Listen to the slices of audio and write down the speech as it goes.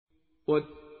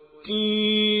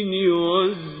والتين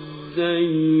والزيتون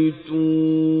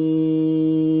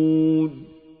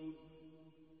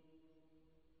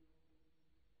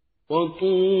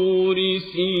وطور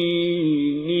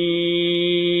سينين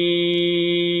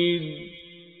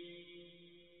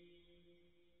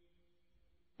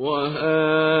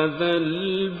وهذا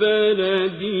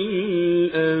البلد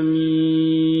الأمين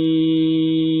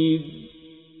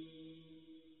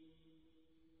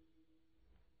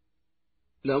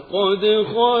لقد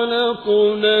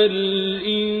خلقنا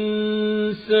الإنسان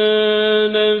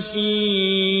في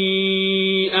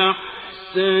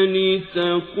أحسن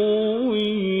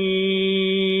تقويم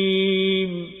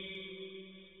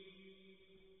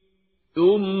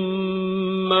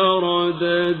ثم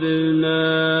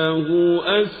رددناه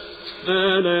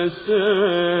أسفل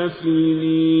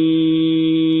سافلين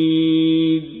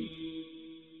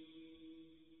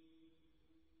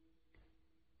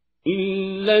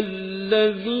إلا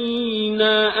الذين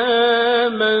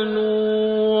آمنوا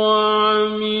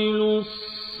وعملوا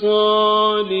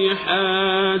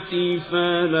الصالحات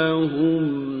فلهم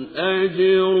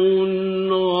أجر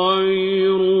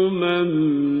غير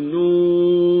ممنون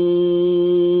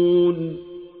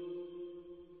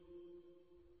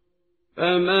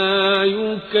فما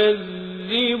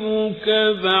يكذبك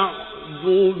بعد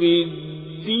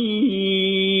بالدين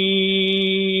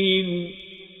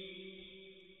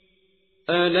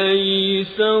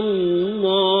أليس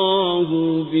الله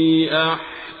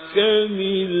بأحكم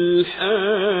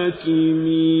الحاكمين.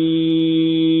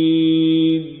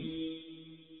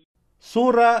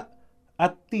 Sura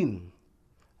At-Tin,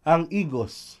 ang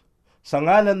Igos. Sa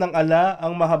ngalan ng Ala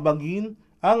ang mahabagin,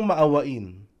 ang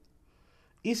maawain.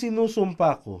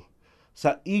 Isinusumpa ko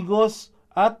sa Igos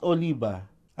at Oliba,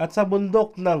 at sa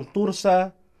bundok ng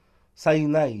Tursa,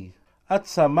 Sinai, at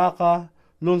sa Maka,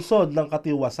 lungsod ng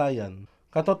katiwasayan.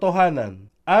 Katotohanan,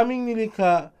 aming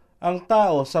nilikha ang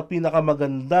tao sa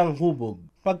pinakamagandang hubog.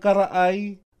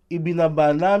 Pagkaraay,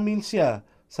 ibinaba namin siya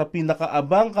sa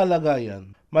pinakaabang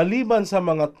kalagayan. Maliban sa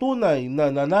mga tunay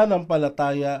na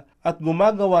nananampalataya at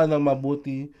gumagawa ng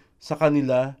mabuti sa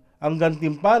kanila, ang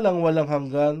gantimpalang walang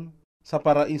hanggan sa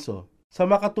paraiso. Sa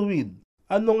makatuwid,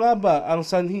 ano nga ba ang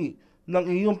sanhi ng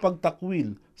iyong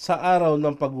pagtakwil sa araw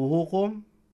ng paghuhukom?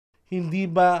 Hindi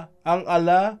ba ang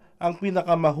Ala ang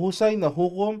pinakamahusay na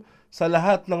hukom sa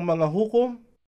lahat ng mga hukom?